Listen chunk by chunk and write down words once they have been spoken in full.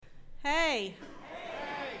hey?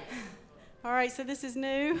 All right, so this is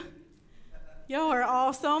new. Y'all are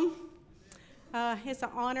awesome. It's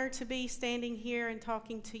an honor to be standing here and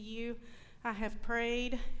talking to you. I have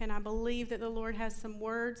prayed, and I believe that the Lord has some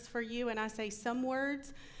words for you, and I say some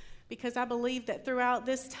words because I believe that throughout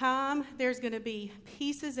this time, there's going to be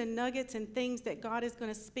pieces and nuggets and things that God is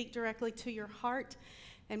going to speak directly to your heart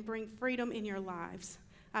and bring freedom in your lives.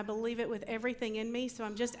 I believe it with everything in me, so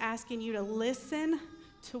I'm just asking you to listen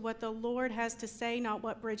to what the Lord has to say, not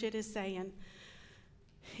what Bridget is saying.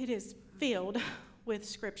 It is filled with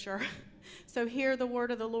Scripture. So hear the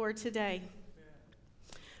word of the Lord today.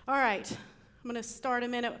 All right, I'm going to start a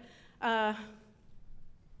minute.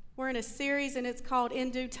 We're in a series, and it's called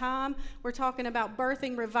In Due Time. We're talking about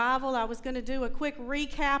birthing revival. I was going to do a quick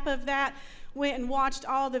recap of that. Went and watched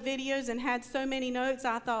all the videos and had so many notes,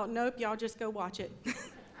 I thought, nope, y'all just go watch it.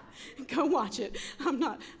 Go watch it. I'm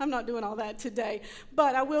not doing all that today.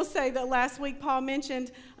 But I will say that last week Paul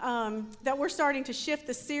mentioned that we're starting to shift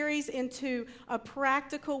the series into a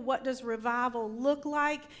practical, what does revival look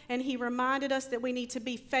like? And he reminded us that we need to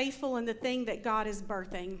be faithful in the thing that God is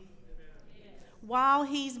birthing. While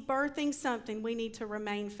he's birthing something, we need to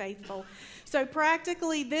remain faithful. So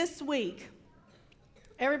practically this week,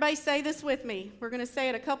 everybody say this with me. We're going to say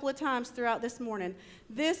it a couple of times throughout this morning.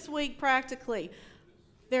 This week, practically,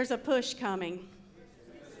 there's a push coming.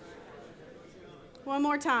 One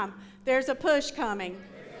more time. There's a push coming.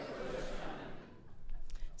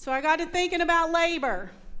 So I got to thinking about labor,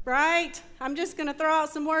 right? I'm just going to throw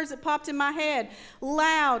out some words that popped in my head.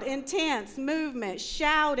 Loud, intense movement,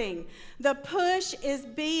 shouting. The push is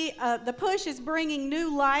bringing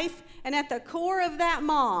new life, and at the core of that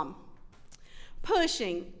mom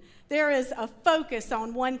pushing, there is a focus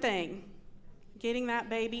on one thing: getting that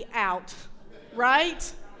baby out,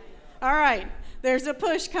 right? All right, there's a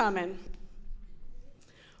push coming.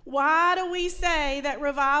 Why do we say that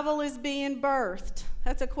revival is being birthed?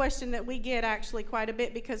 That's a question that we get actually quite a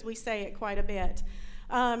bit because we say it quite a bit.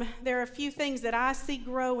 There are a few things that I see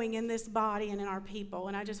growing in this body and in our people,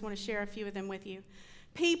 and I just want to share a few of them with you.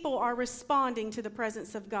 People are responding to the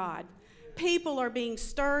presence of God. People are being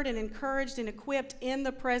stirred and encouraged and equipped in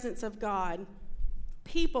the presence of God.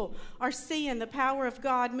 People are seeing the power of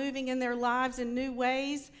God moving in their lives in new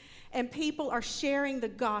ways, and people are sharing the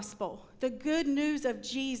gospel, the good news of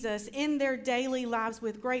Jesus in their daily lives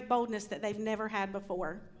with great boldness that they've never had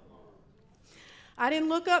before. I didn't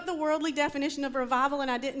look up the worldly definition of revival, and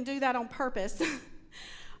I didn't do that on purpose.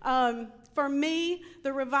 For me,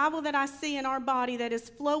 the revival that I see in our body that is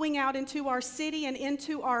flowing out into our city and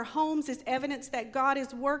into our homes is evidence that God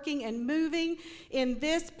is working and moving in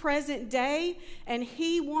this present day, and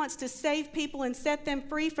he wants to save people and set them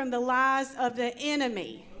free from the lies of the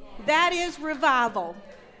enemy. That is revival.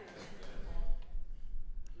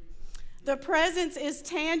 The presence is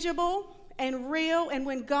tangible and real, and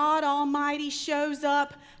when God Almighty shows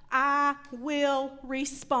up, I will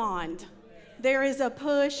respond. There is a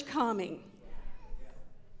push coming.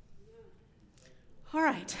 All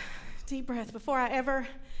right, deep breath. Before I ever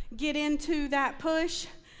get into that push,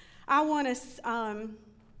 I want to,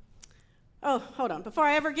 Before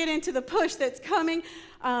I ever get into the push that's coming,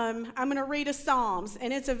 I'm going to read a Psalms,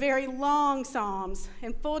 and it's a very long Psalms.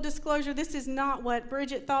 And full disclosure, this is not what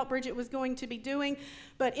Bridget thought Bridget was going to be doing,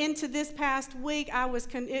 but into this past week,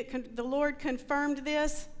 the Lord confirmed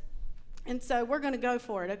this. And so we're going to go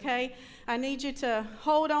for it, okay? I need you to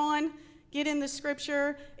hold on, get in the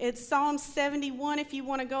scripture. It's Psalm 71 if you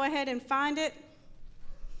want to go ahead and find it.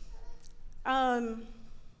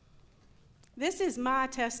 This is my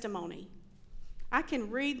testimony. I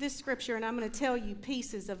can read this scripture, and I'm going to tell you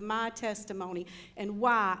pieces of my testimony and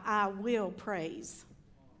why I will praise.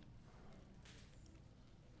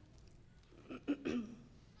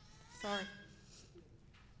 Sorry.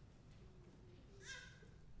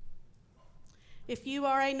 If you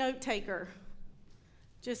are a note taker,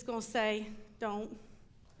 just going to say, don't.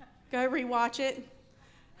 Go rewatch it.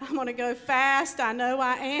 I'm going to go fast. I know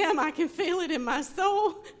I am. I can feel it in my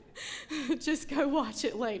soul. Just go watch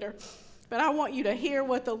it later. But I want you to hear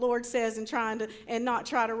what the Lord says and not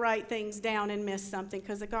try to write things down and miss something,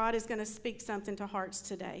 because God is going to speak something to hearts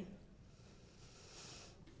today.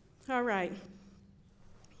 All right.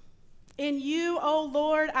 In you, O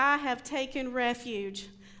Lord, I have taken refuge.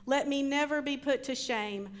 Let me never be put to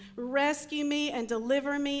shame. Rescue me and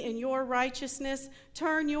deliver me in your righteousness.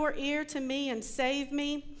 Turn your ear to me and save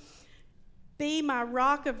me. Be my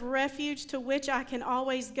rock of refuge to which I can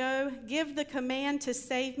always go. Give the command to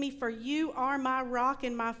save me, for you are my rock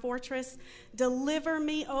and my fortress. Deliver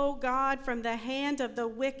me, O God, from the hand of the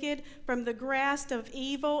wicked, from the grasp of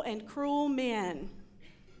evil and cruel men.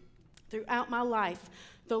 Throughout my life,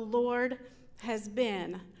 the Lord has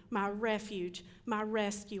been my refuge, my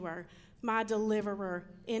rescuer, my deliverer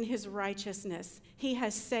in his righteousness. He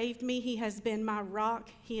has saved me. He has been my rock.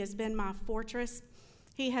 He has been my fortress.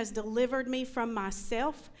 He has delivered me from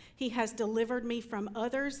myself. He has delivered me from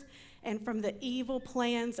others and from the evil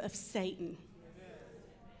plans of Satan.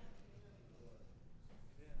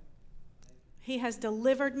 He has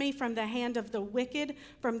delivered me from the hand of the wicked,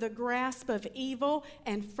 from the grasp of evil,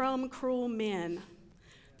 and from cruel men.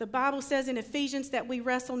 The Bible says in Ephesians that we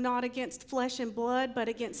wrestle not against flesh and blood, but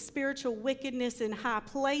against spiritual wickedness in high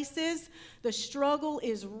places. The struggle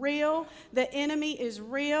is real. The enemy is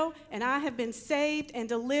real. And I have been saved and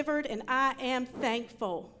delivered, and I am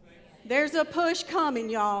thankful. There's a push coming,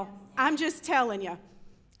 y'all. I'm just telling you.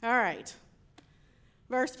 All right.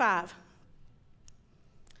 Verse 5.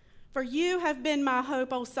 For you have been my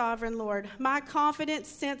hope, O sovereign Lord, my confidence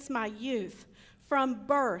since my youth. From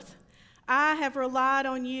birth, I have relied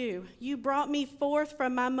on you. You brought me forth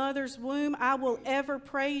from my mother's womb. I will ever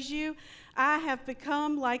praise you. I have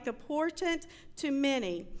become like a portent to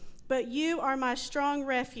many, but you are my strong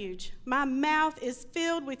refuge. My mouth is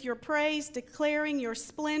filled with your praise, declaring your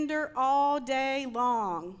splendor all day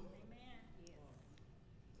long.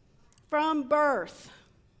 From birth,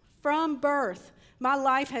 my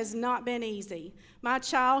life has not been easy. My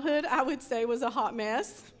childhood, I would say, was a hot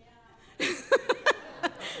mess.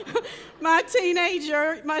 My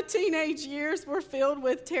teenage years were filled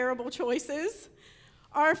with terrible choices.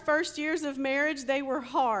 Our first years of marriage, they were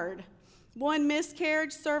hard. 1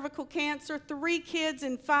 miscarriage, cervical cancer, 3 kids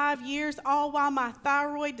in 5 years, all while my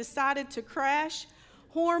thyroid decided to crash.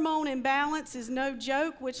 Hormone imbalance is no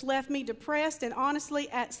joke, which left me depressed and honestly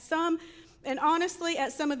at some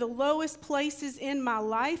of the lowest places in my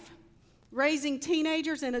life. Raising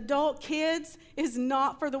teenagers and adult kids is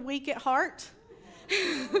not for the weak at heart.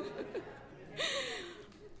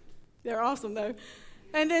 They're awesome, though.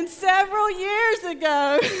 And then several years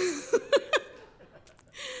ago,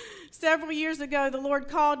 the Lord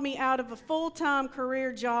called me out of a full-time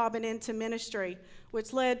career job and into ministry,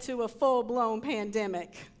 which led to a full-blown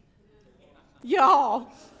pandemic.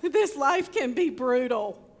 Y'all, this life can be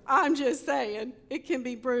brutal. I'm just saying, it can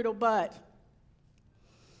be brutal, but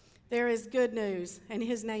there is good news, and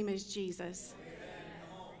his name is Jesus.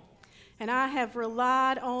 And I have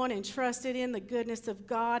relied on and trusted in the goodness of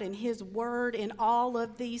God and his word in all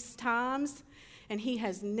of these times, and he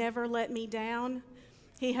has never let me down.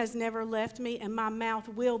 He has never left me, and my mouth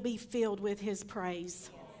will be filled with his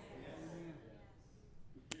praise.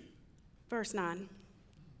 Verse 9.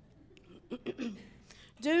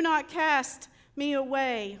 Do not cast me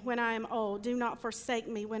away when I am old. Do not forsake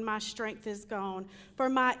me when my strength is gone. For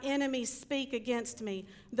my enemies speak against me.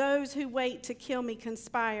 Those who wait to kill me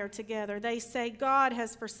conspire together. They say, God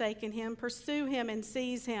has forsaken him. Pursue him and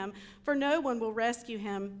seize him, for no one will rescue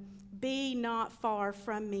him. Be not far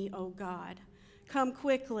from me, O God. Come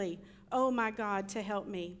quickly, O my God, to help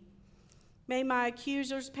me. May my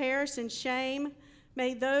accusers perish in shame.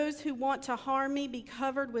 May those who want to harm me be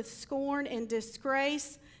covered with scorn and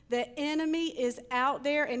disgrace. The enemy is out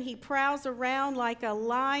there, and he prowls around like a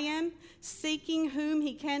lion, seeking whom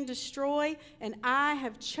he can destroy. And I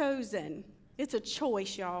have chosen, it's a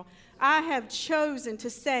choice, y'all. I have chosen to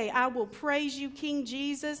say, I will praise you, King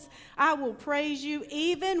Jesus. I will praise you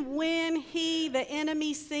even when the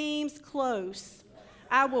enemy, seems close.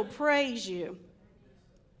 I will praise you.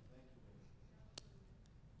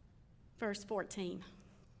 Verse 14.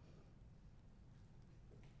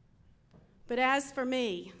 But as for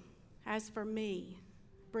me,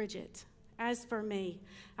 Bridget, as for me,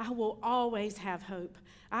 I will always have hope.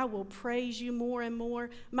 I will praise you more and more.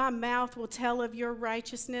 My mouth will tell of your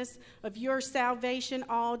righteousness, of your salvation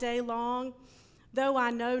all day long, though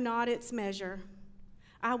I know not its measure.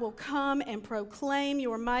 I will come and proclaim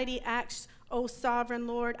your mighty acts, O sovereign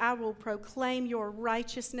Lord. I will proclaim your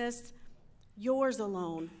righteousness, yours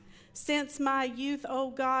alone. Since my youth,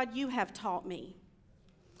 O God, you have taught me.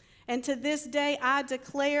 And to this day I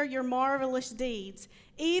declare your marvelous deeds.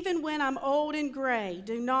 Even when I'm old and gray,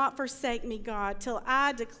 do not forsake me, God, till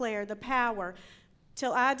I declare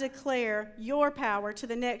your power to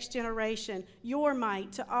the next generation, your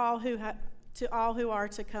might to all who are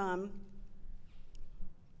to come.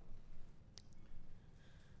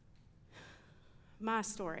 My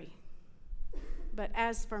story. But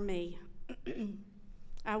as for me,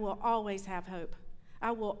 I will always have hope.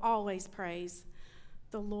 I will always praise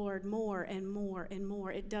the Lord more and more and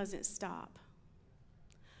more. It doesn't stop.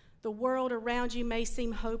 The world around you may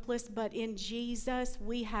seem hopeless, but in Jesus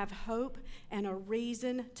we have hope and a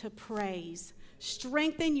reason to praise.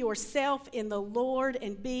 Strengthen yourself in the Lord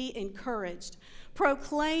and be encouraged.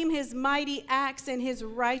 Proclaim his mighty acts and his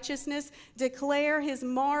righteousness. Declare his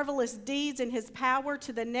marvelous deeds and his power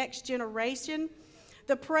to the next generation.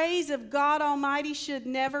 The praise of God Almighty should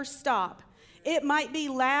never stop. It might be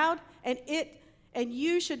loud, and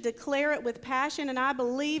you should declare it with passion, and I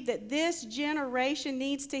believe that this generation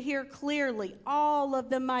needs to hear clearly all of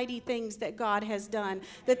the mighty things that God has done.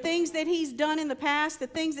 The things that he's done in the past, the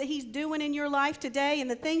things that he's doing in your life today,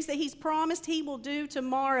 and the things that he's promised he will do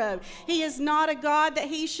tomorrow. He is not a God that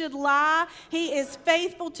he should lie. He is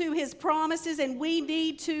faithful to his promises, and we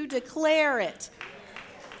need to declare it.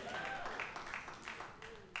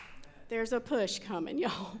 There's a push coming,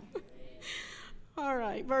 y'all. All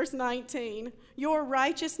right, verse 19. Your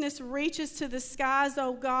righteousness reaches to the skies,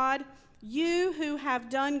 O God, you who have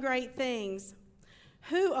done great things.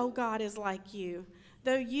 Who, O God, is like you?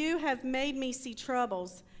 Though you have made me see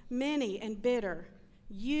troubles, many and bitter,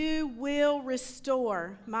 you will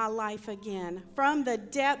restore my life again. From the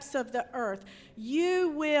depths of the earth, you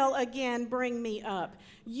will again bring me up.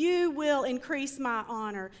 You will increase my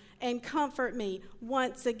honor and comfort me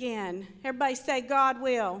once again. Everybody say, God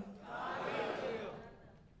will.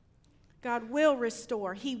 God will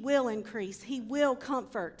restore. He will increase. He will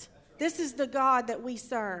comfort. This is the God that we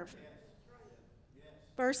serve.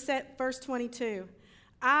 Verse 22.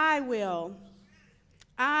 I will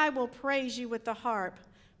praise you with the harp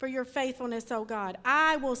for your faithfulness, O God.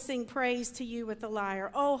 I will sing praise to you with the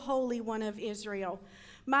lyre, O Holy One of Israel.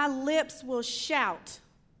 My lips will shout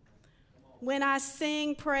when I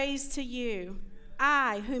sing praise to you.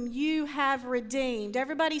 I, whom you have redeemed.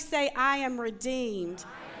 Everybody say, I am redeemed.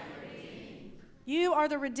 You are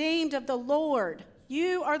the redeemed of the Lord.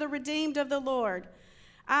 You are the redeemed of the Lord.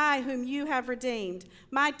 I, whom you have redeemed.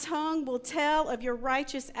 My tongue will tell of your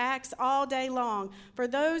righteous acts all day long. For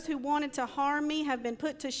those who wanted to harm me have been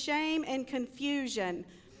put to shame and confusion.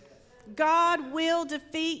 God will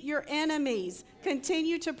defeat your enemies.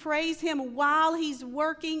 Continue to praise him while he's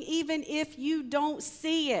working, even if you don't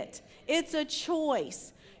see it. It's a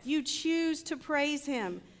choice. You choose to praise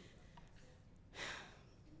him.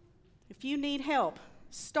 If you need help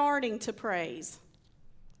starting to praise,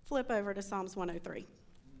 flip over to Psalms 103.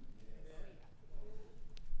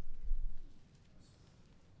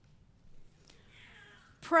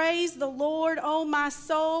 Praise the Lord, O my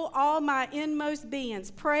soul, all my inmost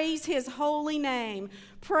beings. Praise his holy name.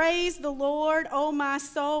 Praise the Lord, O my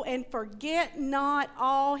soul, and forget not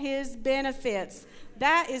all his benefits.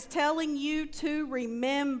 That is telling you to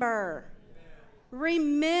remember.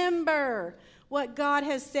 Remember what God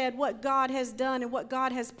has said, what God has done, and what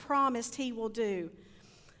God has promised he will do.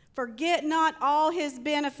 Forget not all his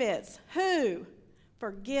benefits. Who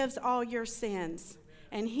forgives all your sins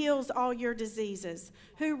and heals all your diseases,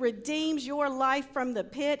 who redeems your life from the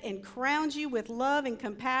pit and crowns you with love and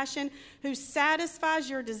compassion, who satisfies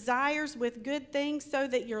your desires with good things so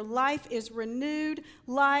that your life is renewed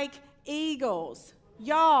like eagles.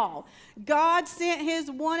 Y'all, God sent his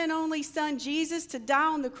one and only son, Jesus, to die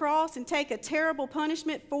on the cross and take a terrible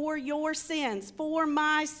punishment for your sins, for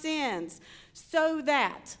my sins, so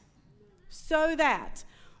that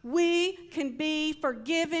we can be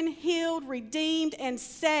forgiven, healed, redeemed, and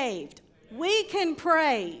saved. We can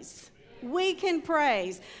praise. We can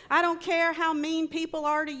praise. I don't care how mean people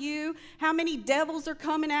are to you, how many devils are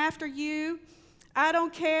coming after you. I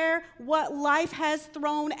don't care what life has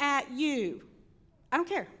thrown at you. I don't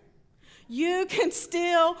care. You can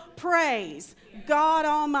still praise God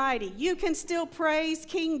Almighty. You can still praise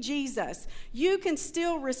King Jesus. You can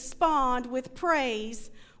still respond with praise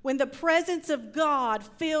when the presence of God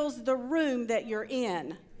fills the room that you're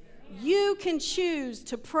in. You can choose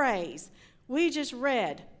to praise. We just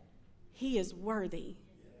read, he is worthy.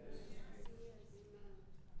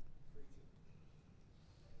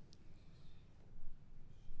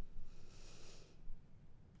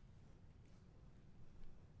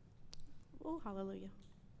 Oh, hallelujah.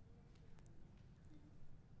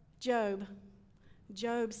 Job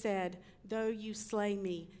said, though you slay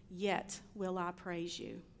me, yet will I praise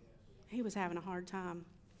you. He was having a hard time.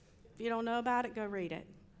 If you don't know about it, go read it.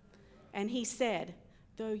 And he said,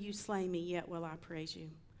 though you slay me, yet will I praise you.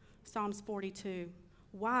 Psalms 42,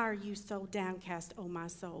 why are you so downcast, O my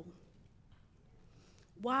soul?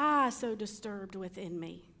 Why so disturbed within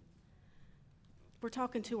me? We're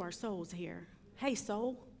talking to our souls here. Hey,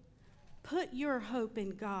 soul. Put your hope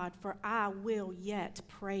in God, for I will yet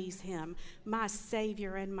praise him, my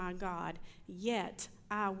Savior and my God. Yet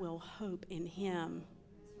I will hope in him.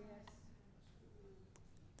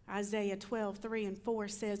 Isaiah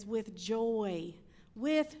 12:3-4 says, with joy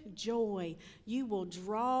With joy, you will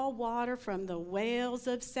draw water from the wells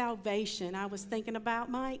of salvation. I was thinking about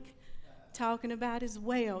Mike talking about his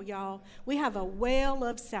well, y'all. We have a well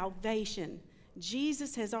of salvation.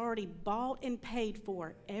 Jesus has already bought and paid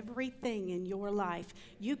for everything in your life.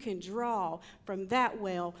 You can draw from that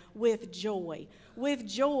well with joy. With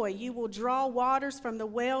joy, you will draw waters from the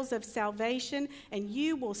wells of salvation, and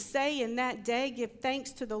you will say in that day, give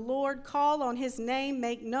thanks to the Lord, call on his name,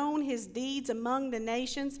 make known his deeds among the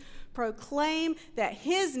nations, proclaim that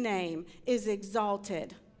his name is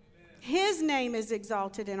exalted. His name is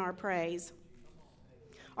exalted in our praise.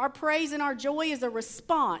 Our praise and our joy is a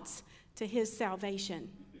response to his salvation.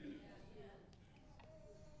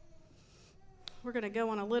 We're going to go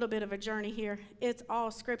on a little bit of a journey here. It's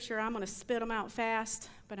all scripture. I'm going to spit them out fast,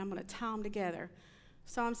 but I'm going to tie them together.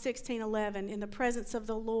 Psalm 16:11, in the presence of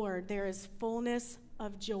the Lord there is fullness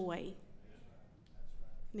of joy.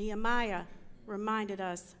 Nehemiah reminded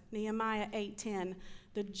us, Nehemiah 8:10,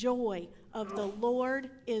 the joy of the Lord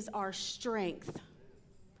is our strength.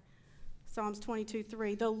 Psalms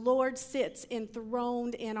 22:3, the Lord sits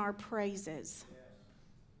enthroned in our praises.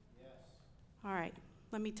 All right,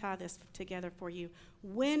 let me tie this together for you.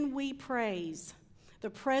 When we praise, the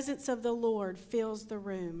presence of the Lord fills the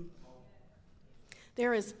room.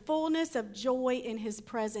 There is fullness of joy in his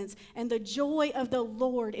presence, and the joy of the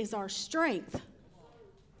Lord is our strength.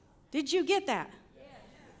 Did you get that?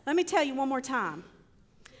 Let me tell you one more time.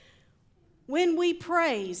 When we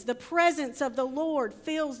praise, the presence of the Lord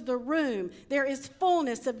fills the room. There is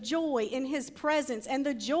fullness of joy in his presence, and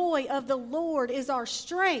the joy of the Lord is our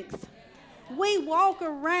strength. We walk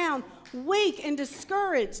around weak and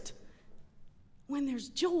discouraged when there's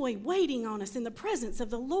joy waiting on us in the presence of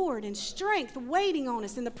the Lord and strength waiting on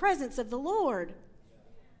us in the presence of the Lord.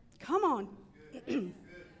 Come on.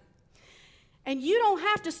 And you don't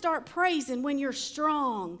have to start praising when you're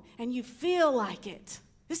strong and you feel like it.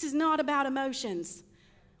 This is not about emotions.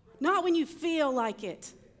 Not when you feel like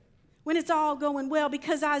it. When it's all going well.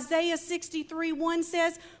 Because Isaiah 63:1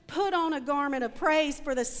 says, put on a garment of praise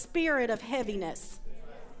for the spirit of heaviness.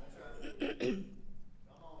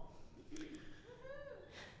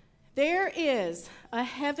 There is a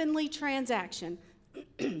heavenly transaction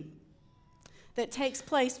that takes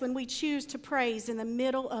place when we choose to praise in the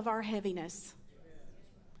middle of our heaviness.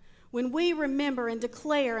 When we remember and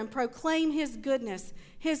declare and proclaim his goodness,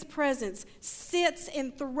 his presence sits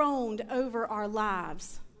enthroned over our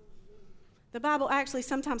lives. The Bible actually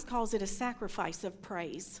sometimes calls it a sacrifice of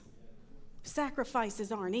praise.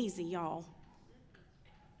 Sacrifices aren't easy, y'all.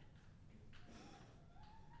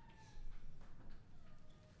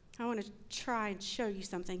 I want to try and show you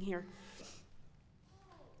something here.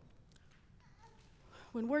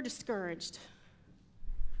 When we're discouraged,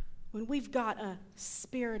 when we've got a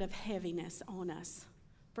spirit of heaviness on us,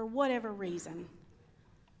 for whatever reason,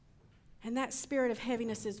 and that spirit of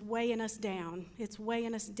heaviness is weighing us down. It's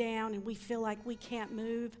weighing us down, and we feel like we can't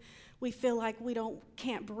move. We feel like we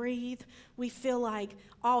can't breathe. We feel like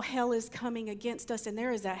all hell is coming against us, and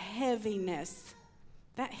there is a heaviness.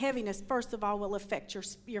 That heaviness, first of all, will affect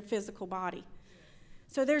your physical body.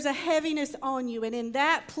 So there's a heaviness on you, and in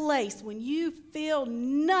that place, when you feel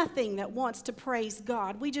nothing that wants to praise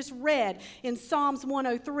God, we just read in Psalms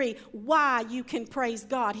 103 why you can praise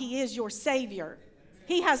God. He is your Savior.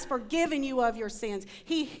 He has forgiven you of your sins.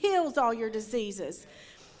 He heals all your diseases.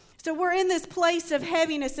 So we're in this place of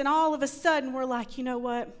heaviness, and all of a sudden we're like, you know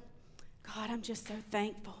what? God, I'm just so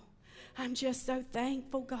thankful. I'm just so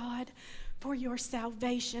thankful, God, for your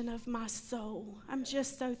salvation of my soul. I'm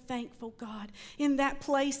just so thankful, God. In that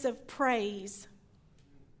place of praise,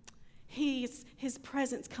 His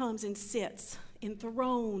presence comes and sits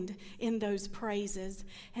enthroned in those praises,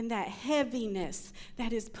 and that heaviness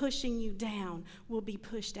that is pushing you down will be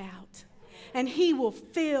pushed out. And He will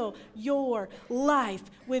fill your life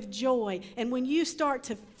with joy. And when you start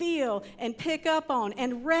to feel and pick up on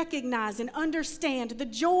and recognize and understand the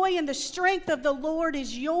joy and the strength of the Lord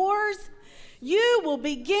is yours, you will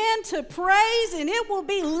begin to praise, and it will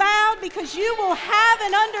be loud because you will have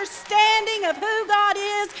an understanding of who God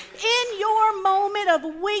is in your moment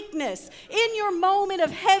of weakness, in your moment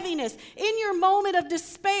of heaviness, in your moment of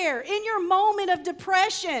despair, in your moment of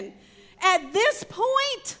depression. At this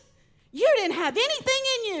point, you didn't have anything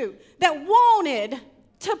in you that wanted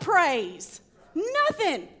to praise.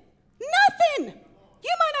 Nothing. Nothing.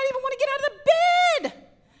 You might not even want to get out of the bed.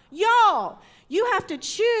 Y'all, you have to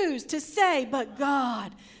choose to say, but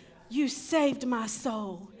God, you saved my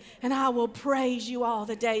soul. And I will praise you all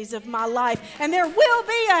the days of my life. And there will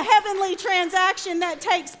be a heavenly transaction that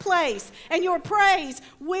takes place. And your praise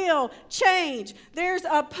will change. There's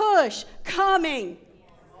a push coming.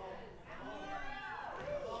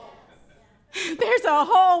 There's a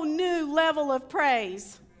whole new level of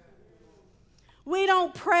praise. We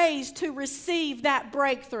don't praise to receive that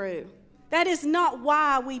breakthrough. That is not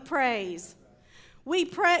why we praise. We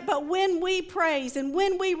pray, but when we praise and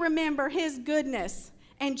when we remember His goodness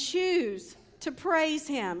and choose to praise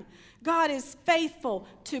Him, God is faithful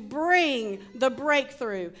to bring the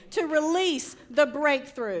breakthrough, to release the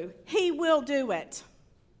breakthrough. He will do it.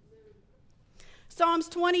 Psalms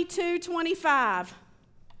 22:25.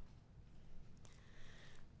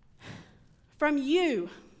 From you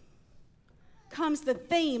comes the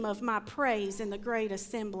theme of my praise in the great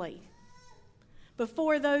assembly.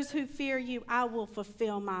 Before those who fear you, I will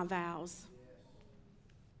fulfill my vows.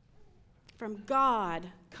 From God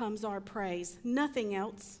comes our praise. Nothing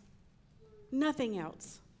else. Nothing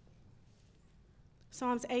else.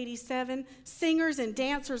 Psalms 87, singers and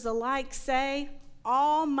dancers alike say,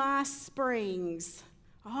 all my springs,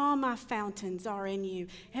 all my fountains are in you.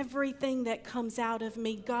 Everything that comes out of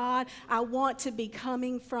me, God, I want to be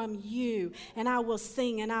coming from you. And I will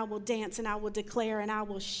sing and I will dance and I will declare and I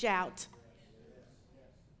will shout.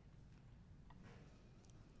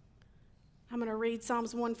 I'm going to read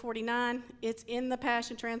Psalms 149. It's in the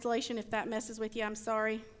Passion Translation. If that messes with you, I'm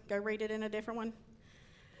sorry. Go read it in a different one.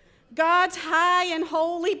 God's high and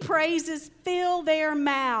holy praises fill their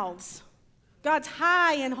mouths. God's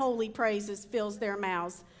high and holy praises fills their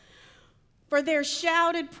mouths. For their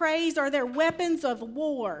shouted praise are their weapons of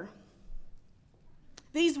war.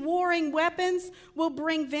 These warring weapons will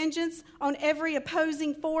bring vengeance on every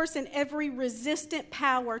opposing force and every resistant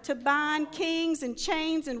power to bind kings and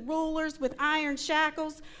chains and rulers with iron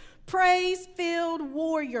shackles. Praise-filled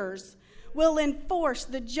warriors will enforce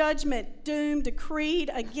the judgment doom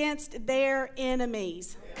decreed against their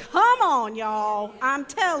enemies. Come on, y'all. I'm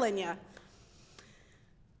telling you.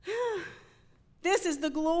 This is the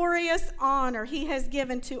glorious honor He has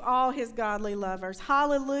given to all His godly lovers.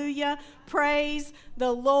 Hallelujah. Praise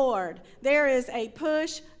the Lord. There is a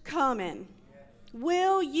push coming.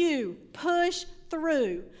 Will you push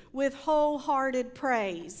through with wholehearted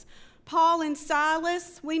praise? Paul and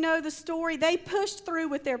Silas, we know the story. They pushed through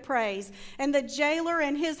with their praise, and the jailer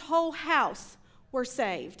and his whole house were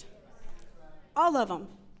saved. All of them.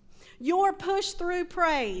 Your push through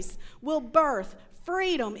praise will birth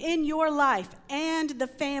freedom in your life and the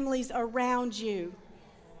families around you.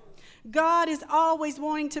 God is always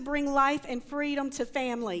wanting to bring life and freedom to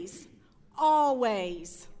families.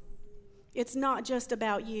 Always. It's not just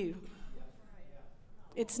about you.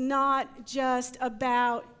 It's not just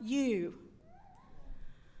about you.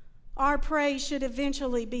 Our praise should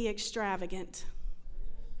eventually be extravagant.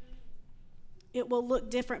 It will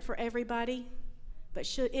look different for everybody, but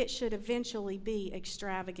it should eventually be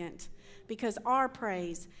extravagant. Because our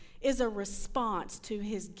praise is a response to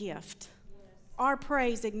His gift. Our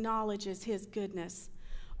praise acknowledges His goodness.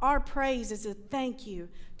 Our praise is a thank you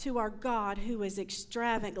to our God who is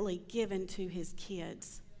extravagantly given to His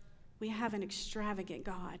kids. We have an extravagant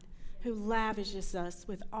God who lavishes us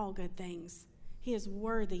with all good things. He is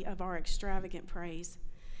worthy of our extravagant praise.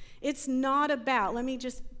 It's not about, let me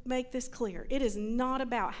just make this clear, it is not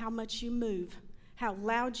about how much you move, how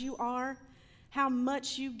loud you are, how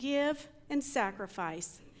much you give and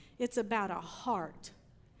sacrifice. It's about a heart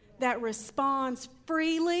that responds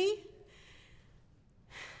freely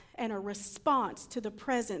and a response to the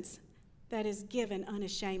presence that is given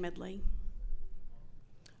unashamedly.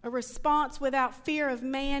 A response without fear of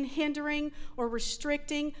man hindering or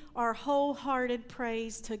restricting our wholehearted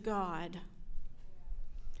praise to God.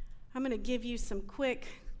 I'm going to give you some quick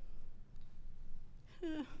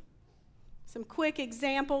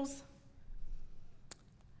examples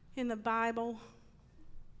in the Bible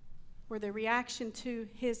where the reaction to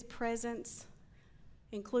His presence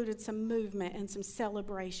included some movement and some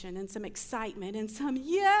celebration and some excitement and some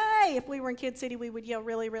yay. If we were in Kid City, we would yell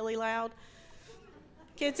really, really loud.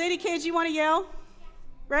 Kid City kids, you want to yell?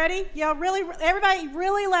 Ready? Yell really, everybody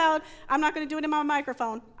really loud. I'm not going to do it in my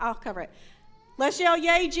microphone. I'll cover it. Let's yell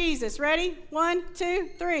yay Jesus. Ready? 1, 2,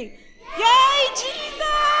 3. Yay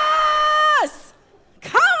Jesus!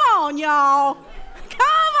 Come on, y'all.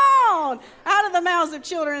 Come on. Out of the mouths of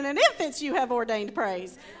children and infants you have ordained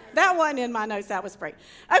praise. That wasn't in my notes. That was free.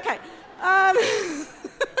 Okay.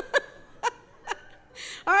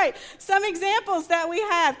 All right, some examples that we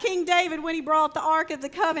have. King David, when he brought the Ark of the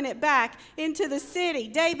Covenant back into the city,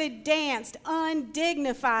 David danced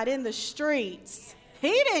undignified in the streets.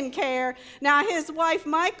 He didn't care. Now, his wife,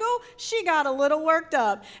 Michal, she got a little worked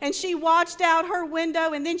up, and she watched out her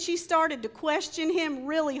window, and then she started to question him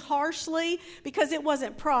really harshly because it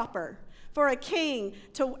wasn't proper for a king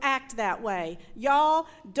to act that way. Y'all,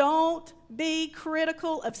 don't be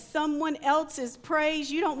critical of someone else's praise.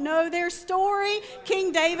 You don't know their story.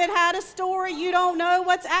 King David had a story. You don't know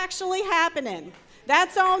what's actually happening.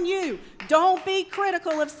 That's on you. Don't be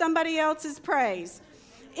critical of somebody else's praise.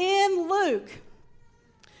 In Luke,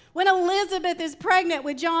 when Elizabeth is pregnant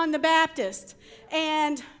with John the Baptist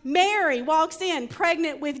and Mary walks in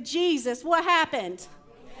pregnant with Jesus, what happened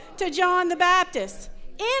to John the Baptist?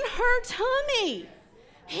 In her tummy,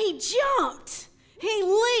 he jumped, he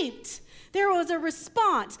leaped. There was a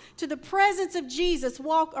response to the presence of Jesus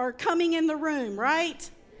coming in the room, right?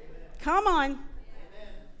 Come on.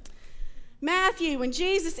 Matthew, when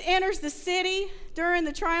Jesus enters the city during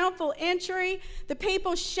the triumphal entry, the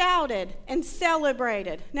people shouted and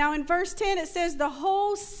celebrated. Now in verse 10 it says the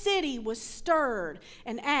whole city was stirred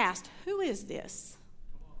and asked, "Who is this?"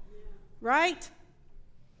 Right?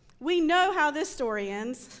 We know how this story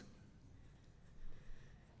ends.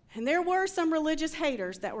 And there were some religious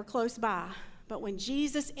haters that were close by. But when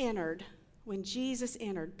Jesus entered,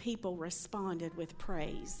 people responded with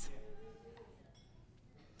praise.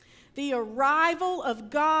 The arrival of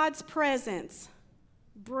God's presence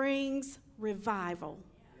brings revival.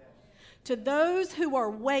 To those who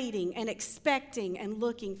are waiting and expecting and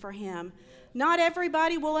looking for him, not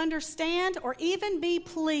everybody will understand or even be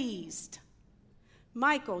pleased.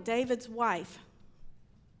 Michal, David's wife,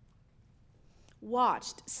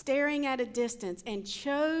 watched, staring at a distance, and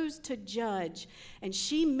chose to judge, and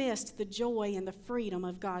she missed the joy and the freedom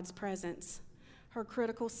of God's presence. Her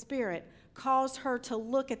critical spirit caused her to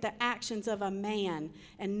look at the actions of a man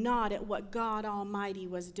and not at what God Almighty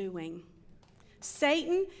was doing.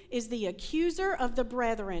 Satan is the accuser of the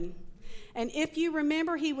brethren. And if you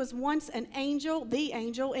remember, he was once the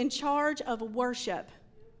angel in charge of worship.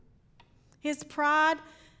 His pride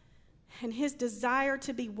and his desire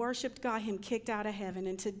to be worshiped got him kicked out of heaven.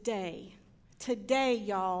 And today,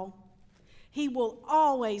 y'all, he will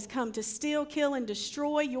always come to steal, kill, and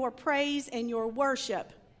destroy your praise and your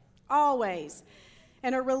worship. Always.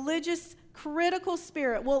 And a religious, critical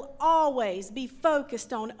spirit will always be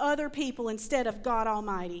focused on other people instead of God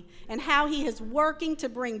Almighty and how he is working to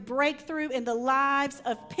bring breakthrough in the lives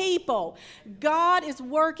of people. God is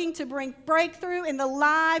working to bring breakthrough in the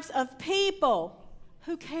lives of people.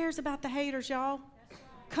 Who cares about the haters, y'all?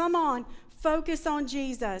 Come on, focus on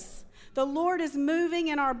Jesus. The Lord is moving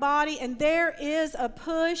in our body, and there is a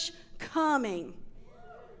push coming.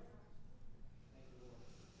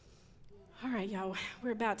 All right, y'all,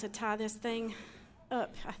 we're about to tie this thing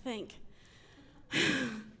up, I think.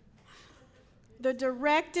 The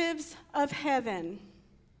directives of heaven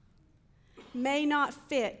may not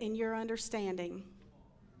fit in your understanding,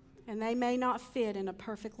 and they may not fit in a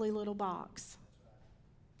perfectly little box.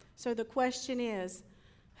 So the question is,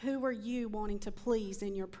 who are you wanting to please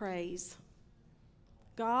in your praise?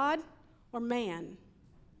 God or man?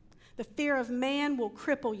 The fear of man will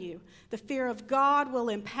cripple you. The fear of God will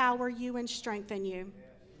empower you and strengthen you.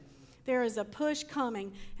 There is a push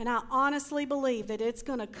coming, and I honestly believe that it's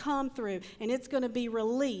going to come through, and it's going to be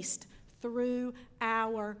released through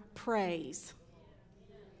our praise.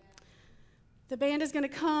 The band is going to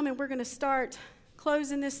come, and we're going to start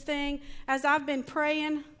closing this thing. As I've been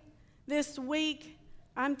praying this week,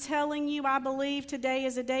 I'm telling you, I believe today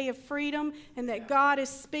is a day of freedom and that God is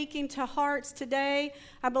speaking to hearts today.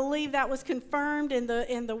 I believe that was confirmed in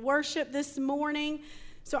the worship this morning.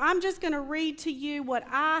 So I'm just going to read to you what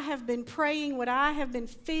I have been praying, what I have been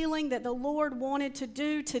feeling that the Lord wanted to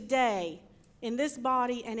do today in this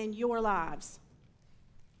body and in your lives.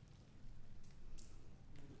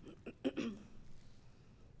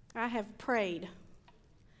 I have prayed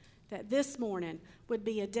that this morning would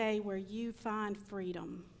be a day where you find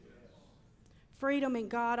freedom. Freedom in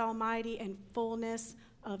God Almighty and fullness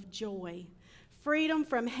of joy. Freedom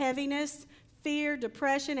from heaviness, fear,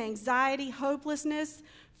 depression, anxiety, hopelessness.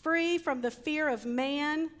 Free from the fear of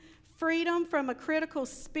man. Freedom from a critical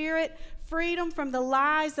spirit. Freedom from the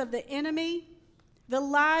lies of the enemy. The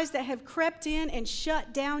lies that have crept in and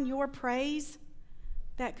shut down your praise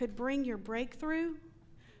that could bring your breakthrough.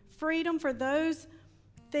 Freedom for those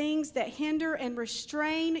things that hinder and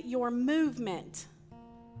restrain your movement.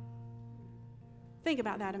 Think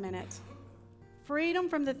about that a minute. Freedom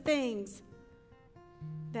from the things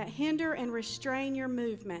that hinder and restrain your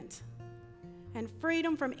movement. And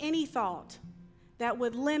freedom from any thought that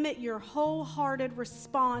would limit your wholehearted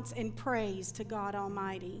response and praise to God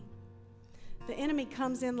Almighty. The enemy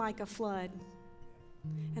comes in like a flood.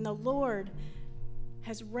 And the Lord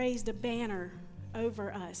has raised a banner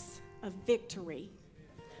over us of victory.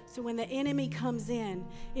 So when the enemy comes in,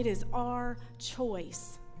 it is our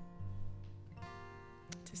choice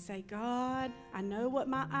to say, God, I know what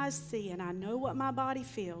my eyes see and I know what my body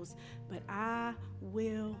feels, but I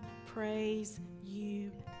will praise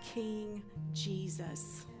you, King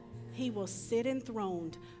Jesus. He will sit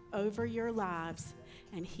enthroned over your lives,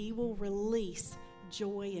 and he will release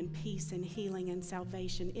joy and peace and healing and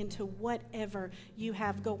salvation into whatever you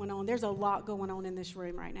have going on. There's a lot going on in this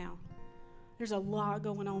room right now. There's a lot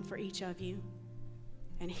going on for each of you.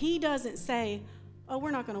 And he doesn't say, oh,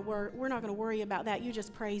 we're not going to worry about that. You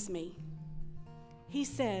just praise me. He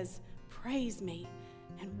says, praise me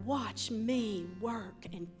and watch me work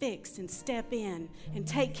and fix and step in and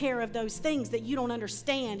take care of those things that you don't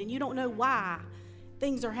understand and you don't know why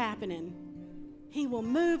things are happening. He will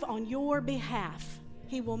move on your behalf.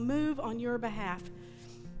 He will move on your behalf.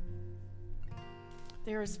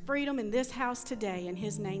 There is freedom in this house today, and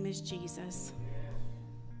his name is Jesus.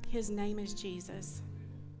 His name is Jesus.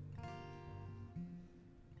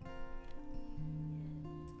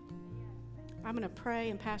 I'm going to pray,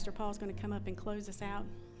 and Pastor Paul's going to come up and close us out.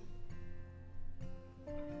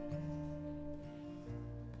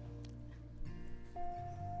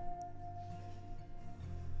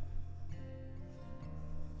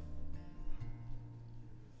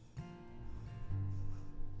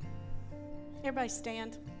 Everybody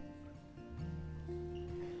stand.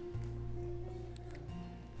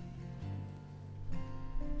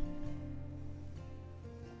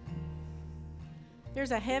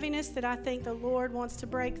 There's a heaviness that I think the Lord wants to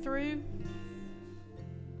break through.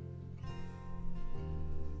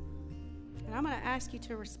 And I'm going to ask you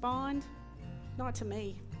to respond, not to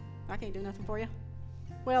me. I can't do nothing for you.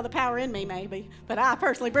 Well, the power in me maybe, but I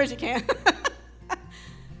personally, Bridget, can.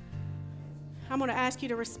 I'm going to ask you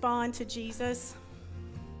to respond to Jesus,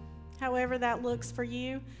 however that looks for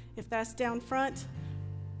you. If that's down front,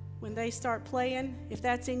 when they start playing, if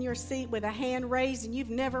that's in your seat with a hand raised and you've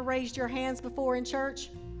never raised your hands before in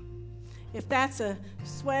church, if that's a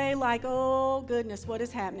sway like, oh goodness, what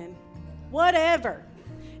is happening? Whatever.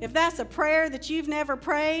 If that's a prayer that you've never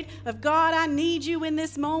prayed of, God, I need you in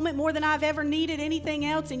this moment more than I've ever needed anything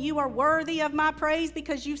else, and you are worthy of my praise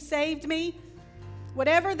because you saved me.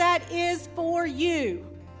 Whatever that is for you,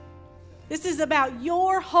 this is about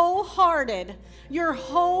your wholehearted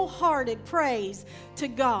praise to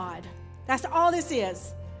God. That's all this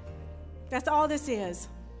is. That's all this is.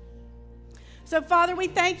 So, Father, we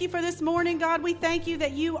thank you for this morning, God. We thank you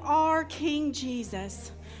that you are King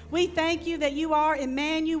Jesus. We thank you that you are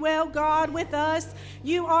Emmanuel, God, with us.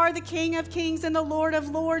 You are the King of Kings and the Lord of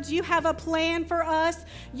Lords. You have a plan for us.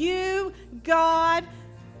 You, God,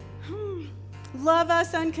 love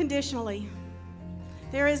us unconditionally.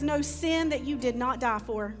 There is no sin that you did not die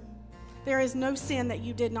for. There is no sin that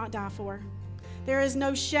you did not die for. There is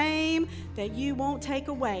no shame that you won't take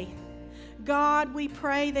away. God, we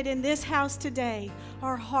pray that in this house today,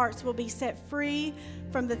 our hearts will be set free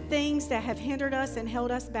from the things that have hindered us and held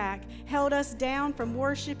us back, held us down from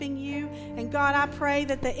worshiping you. And God, I pray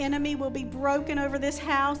that the enemy will be broken over this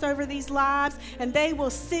house, over these lives, and they will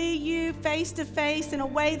see you face to face in a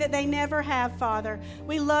way that they never have, Father.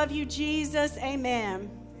 We love you, Jesus. Amen.